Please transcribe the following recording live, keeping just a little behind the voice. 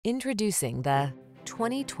Introducing the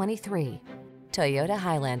 2023 Toyota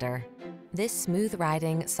Highlander. This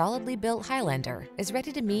smooth-riding, solidly built Highlander is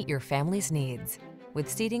ready to meet your family's needs. With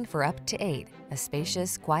seating for up to 8, a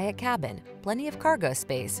spacious, quiet cabin, plenty of cargo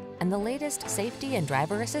space, and the latest safety and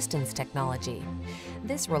driver assistance technology.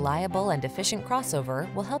 This reliable and efficient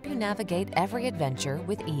crossover will help you navigate every adventure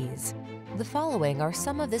with ease. The following are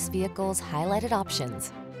some of this vehicle's highlighted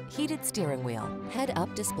options: heated steering wheel,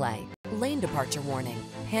 head-up display, lane departure warning,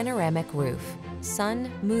 panoramic roof,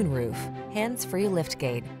 sun, moonroof, hands-free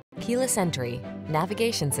liftgate, keyless entry,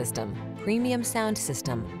 navigation system, premium sound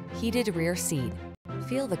system, heated rear seat.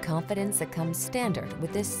 Feel the confidence that comes standard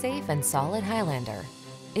with this safe and solid Highlander.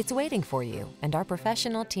 It's waiting for you, and our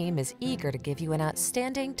professional team is eager to give you an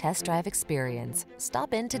outstanding test drive experience.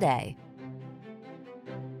 Stop in today.